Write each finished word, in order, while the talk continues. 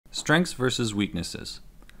Strengths versus weaknesses.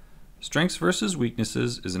 Strengths versus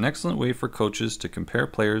weaknesses is an excellent way for coaches to compare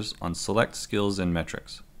players on select skills and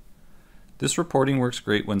metrics. This reporting works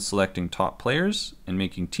great when selecting top players and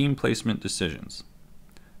making team placement decisions.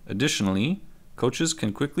 Additionally, coaches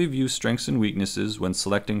can quickly view strengths and weaknesses when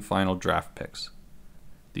selecting final draft picks.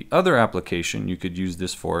 The other application you could use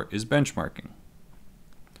this for is benchmarking.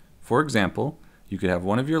 For example, you could have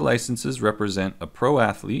one of your licenses represent a pro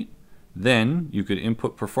athlete, then you could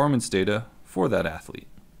input performance data for that athlete.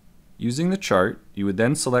 Using the chart, you would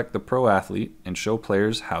then select the pro athlete and show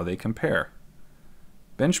players how they compare.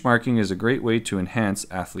 Benchmarking is a great way to enhance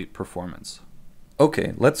athlete performance.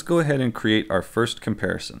 Okay, let's go ahead and create our first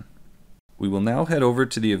comparison. We will now head over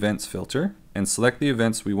to the events filter and select the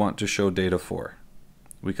events we want to show data for.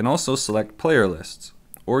 We can also select player lists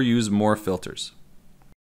or use more filters.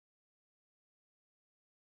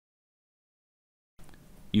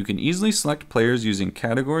 You can easily select players using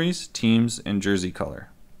categories, teams, and jersey color.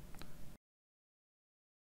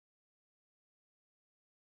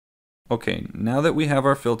 Okay, now that we have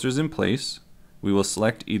our filters in place, we will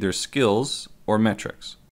select either skills or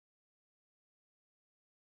metrics.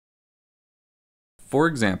 For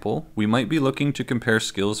example, we might be looking to compare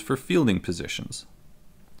skills for fielding positions.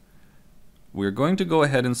 We're going to go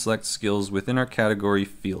ahead and select skills within our category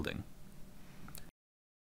fielding.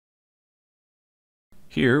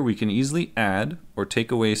 Here we can easily add or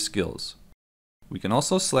take away skills. We can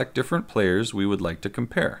also select different players we would like to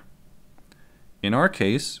compare. In our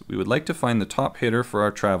case, we would like to find the top hitter for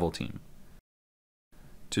our travel team.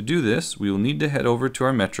 To do this, we will need to head over to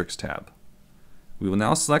our Metrics tab. We will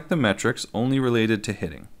now select the metrics only related to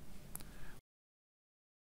hitting.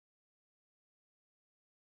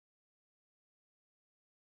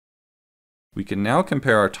 We can now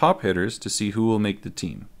compare our top hitters to see who will make the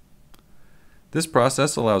team. This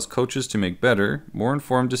process allows coaches to make better, more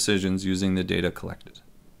informed decisions using the data collected.